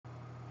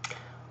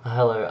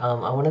Hello,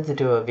 I wanted to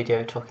do a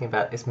video talking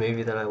about this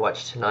movie that I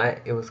watched tonight.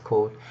 It was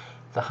called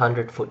The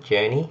 100 Foot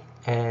Journey,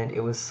 and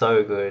it was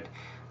so good.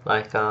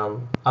 I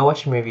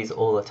watch movies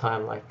all the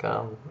time,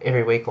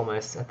 every week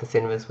almost at the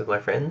cinemas with my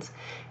friends,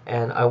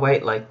 and I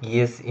wait like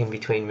years in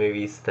between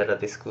movies that are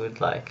this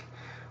good.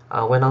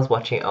 When I was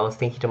watching it, I was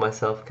thinking to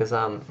myself, because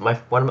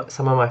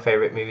some of my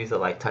favorite movies are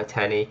like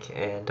Titanic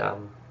and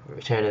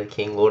Return of the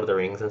King, Lord of the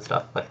Rings, and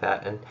stuff like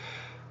that, and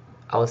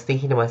I was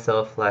thinking to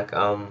myself,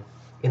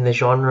 in the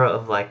genre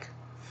of like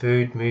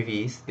food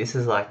movies, this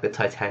is like the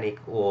Titanic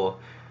or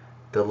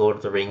the Lord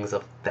of the Rings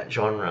of that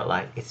genre.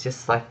 Like, it's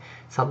just like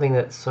something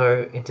that's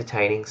so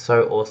entertaining,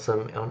 so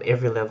awesome on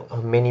every level,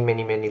 on many,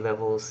 many, many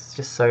levels. It's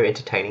just so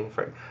entertaining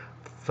for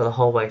the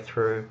whole way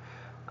through.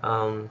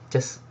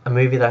 Just a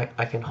movie that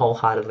I can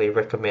wholeheartedly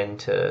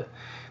recommend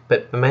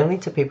but mainly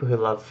to people who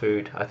love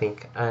food, I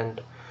think.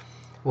 And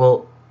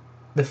well,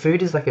 the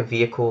food is like a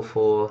vehicle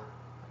for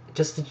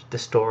just the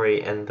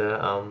story and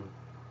the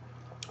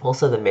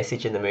also the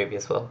message in the movie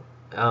as well.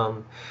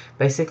 Um,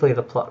 Basically,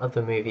 the plot of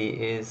the movie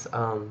is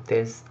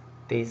there's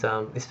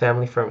this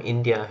family from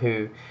India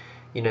who,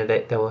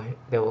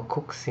 they were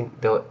cooks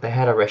they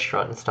had a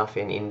restaurant and stuff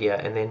in India,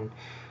 and then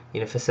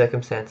for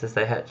circumstances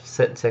they had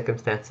certain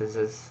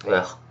circumstances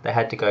they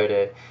had to go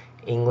to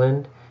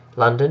England,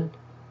 London,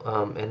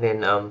 and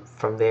then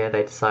from there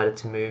they decided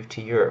to move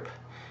to Europe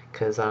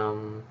because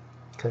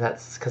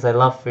because they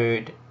love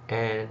food,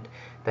 and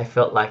they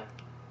felt like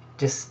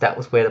just that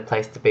was where the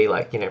place to be.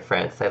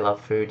 France, they love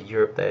food.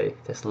 Europe, they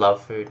just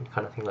love food, and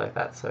kind of thing like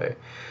that. So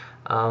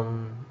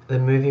the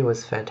movie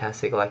was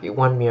fantastic. Like, it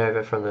won me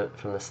over from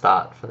the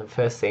start, from the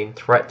first scene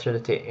right through to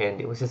the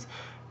end. It was just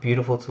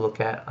beautiful to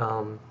look at.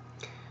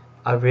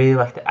 I really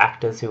like the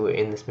actors who were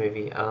in this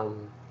movie. I'll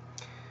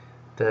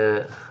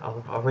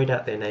read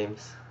out their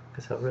names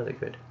because they're really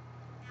good.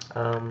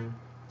 Um,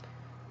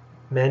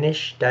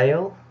 Manish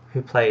Dayal,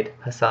 who played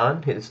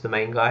Hassan, who's the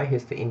main guy,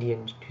 who's the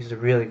Indian, who's a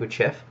really good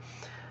chef.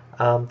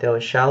 There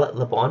was Charlotte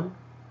Le Bon,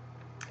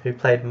 who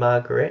played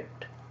Margaret.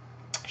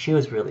 She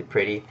was really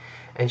pretty,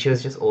 and she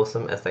was just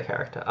awesome as the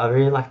character. I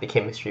really liked the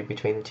chemistry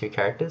between the two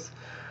characters.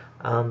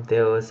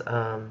 There was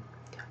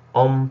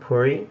Om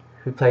Puri,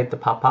 who played the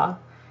Papa,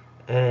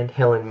 and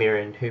Helen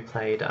Mirren, who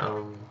played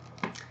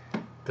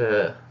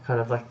the kind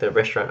of like the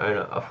restaurant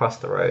owner across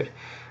the road.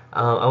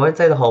 I won't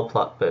say the whole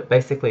plot, but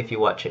basically, if you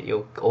watch it,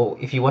 or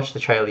if you watch the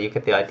trailer, you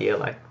get the idea.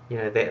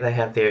 They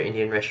have their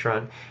Indian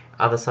restaurant.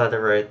 Other side of the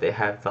road, they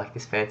have like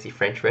this fancy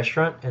French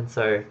restaurant, and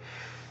so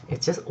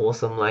it's just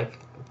awesome. Like,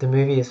 the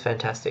movie is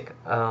fantastic.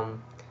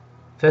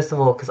 First of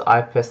all, because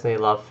I personally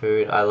love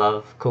food.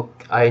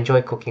 I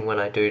enjoy cooking when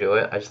I do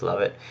it. I just love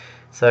it.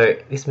 So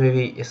this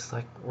movie just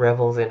like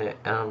revels in it.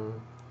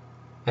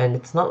 And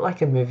it's not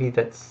like a movie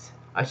that's.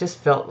 I just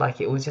felt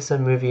like it was just a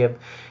movie of.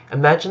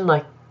 Imagine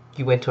like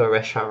you went to a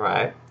restaurant,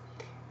 right?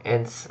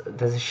 And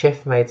there's a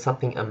chef made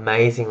something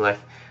amazing. Like,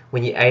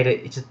 when you ate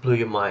it, it just blew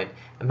your mind.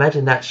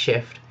 Imagine that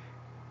chef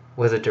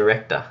was a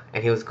director,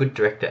 and he was a good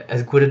director,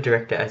 as good a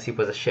director as he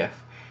was a chef.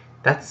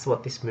 That's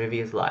what this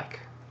movie is like.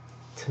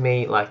 To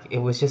me, like, it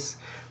was just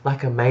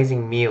like an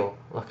amazing meal,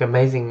 like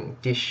amazing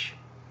dish.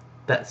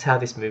 That's how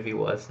this movie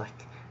was. Like,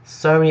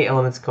 so many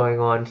elements going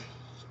on,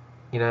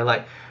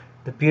 like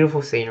the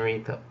beautiful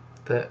scenery,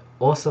 the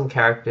awesome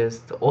characters,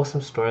 the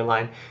awesome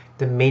storyline,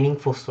 the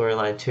meaningful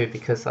storyline too,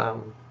 because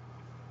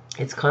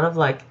it's kind of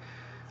like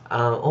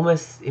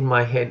almost in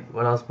my head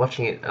when I was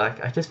watching it,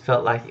 like, I just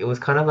felt like it was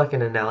kind of like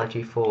an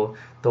analogy for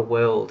the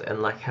world,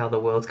 and like how the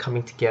world's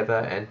coming together,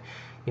 and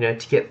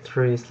to get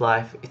through this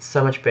life, it's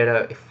so much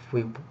better if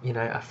we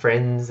are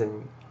friends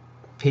and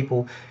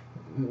people,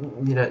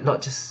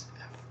 not just,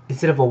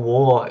 instead of a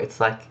war,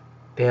 it's like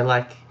they're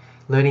like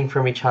learning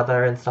from each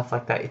other and stuff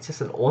like that. It's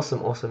just an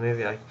awesome, awesome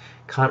movie. I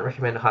can't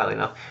recommend it highly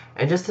enough.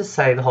 And just to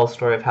say the whole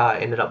story of how I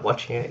ended up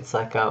watching it, it's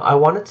like I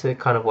wanted to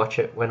kind of watch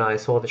it when I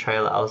saw the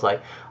trailer. I was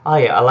like, oh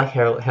yeah, I like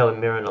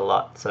Helen Mirren a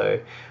lot, so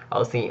I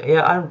was thinking,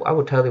 yeah, I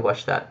would totally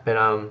watch that. But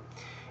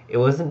it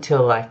wasn't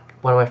until like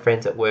one of my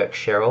friends at work,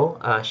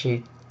 Cheryl,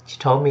 she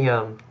told me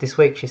this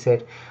week, she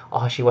said,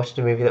 oh, she watched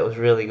a movie that was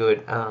really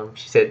good.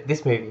 She said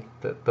this movie,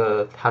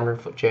 the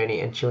 100 Foot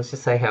Journey, and she was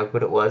just saying how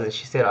good it was, and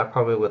she said I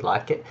probably would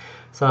like it.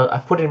 So I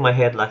put it in my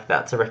head like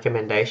that's a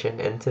recommendation.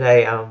 And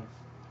today,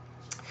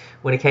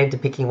 when it came to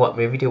picking what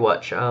movie to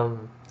watch,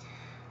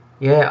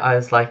 yeah, I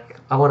was like,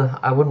 I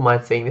wouldn't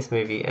mind seeing this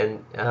movie.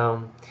 And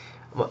one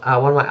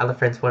of my other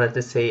friends wanted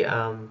to see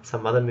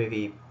some other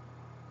movie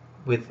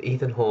with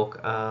Ethan Hawke,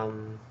 uh,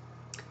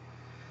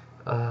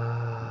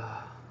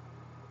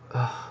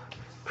 oh,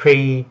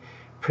 pre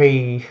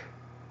pre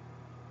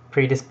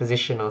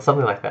predisposition or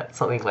something like that.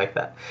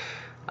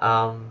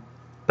 Um,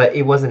 but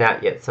it wasn't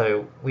out yet,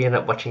 so we ended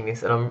up watching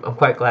this, and I'm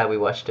quite glad we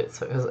watched it.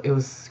 So it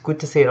was good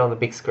to see it on the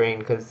big screen,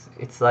 because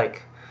it's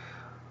like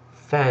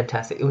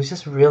fantastic. It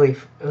was really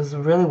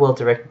well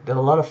directed. There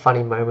were a lot of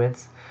funny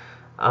moments.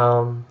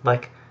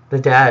 Like the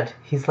dad,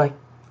 he's like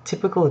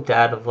typical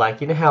dad of,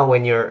 like, how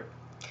when you're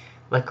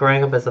like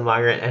growing up as a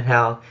migrant, and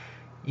how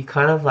you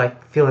kind of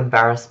like feel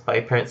embarrassed by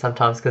your parents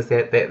sometimes because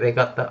they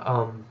got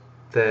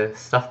the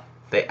stuff,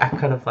 they act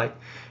kind of like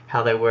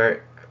how they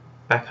were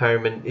back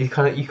home, and you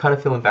kind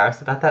of feel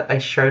embarrassed about that. They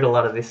showed a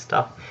lot of this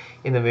stuff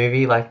in the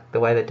movie, like the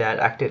way the dad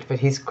acted, but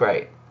he's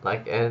great.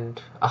 Like,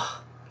 and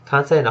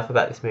can't say enough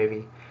about this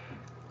movie.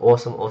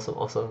 Awesome, awesome,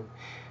 awesome.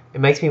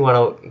 It makes me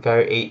want to go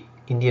eat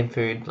Indian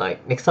food.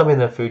 Like next time I'm in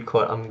the food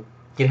court,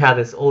 you know how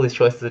there's all these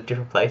choices of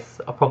different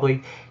places.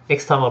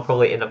 Next time I'll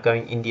probably end up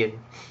going Indian.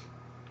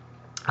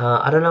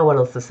 I don't know what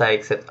else to say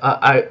except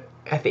I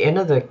at the end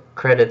of the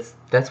credits,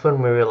 that's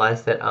when we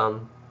realized that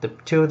the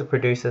two of the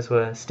producers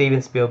were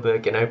Steven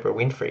Spielberg and Oprah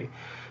Winfrey.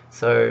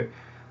 So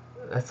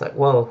that's like,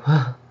 whoa.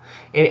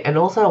 And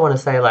also I want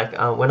to say, like,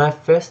 when I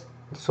first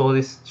saw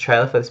this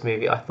trailer for this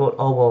movie, I thought,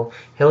 oh well,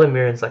 Helen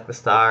Mirren's like the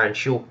star and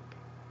she'll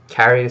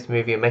carry this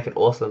movie and make it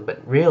awesome.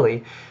 But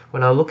really,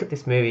 when I look at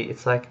this movie,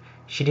 it's like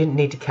she didn't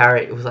need to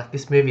carry it. It was like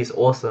this movie is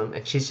awesome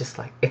and she's just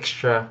like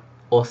extra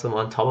awesome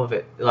on top of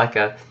it, like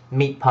a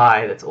meat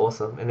pie that's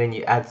awesome, and then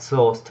you add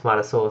sauce,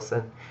 tomato sauce,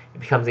 and it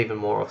becomes even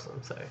more awesome.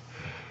 So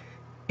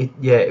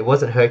it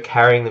wasn't her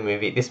carrying the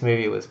movie. This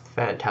movie was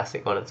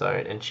fantastic on its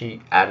own, and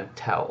she added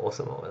to how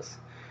awesome it was.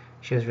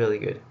 She was really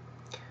good.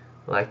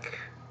 Like,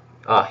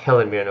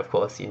 Helen Mirren, of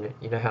course. You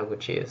know how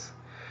good she is.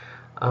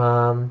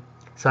 So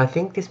I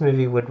think this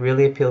movie would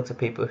really appeal to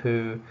people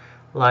who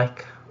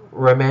like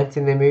romance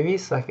in their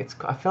movies. Like,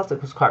 I felt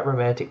it was quite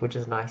romantic, which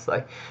is nice.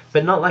 Like,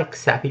 but not like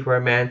sappy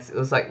romance. It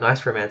was like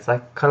nice romance,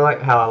 like kind of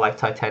like how I like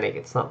Titanic.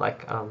 It's not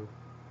like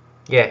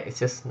yeah.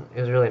 It was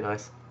really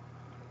nice.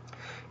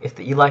 If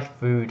you like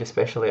food,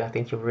 especially, I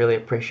think you'll really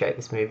appreciate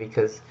this movie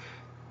because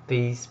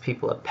these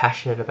people are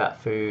passionate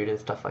about food and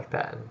stuff like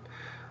that. And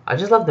I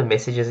just love the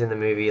messages in the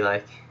movie,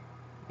 like,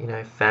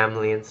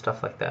 family and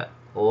stuff like that.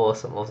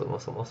 Awesome, awesome,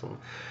 awesome, awesome.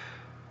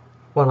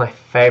 One of my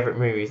favorite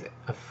movies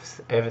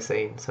I've ever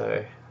seen.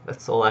 So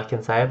that's all I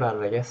can say about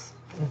it, I guess.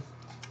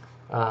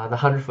 The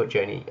 100 Foot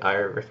Journey, I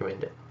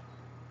recommend it.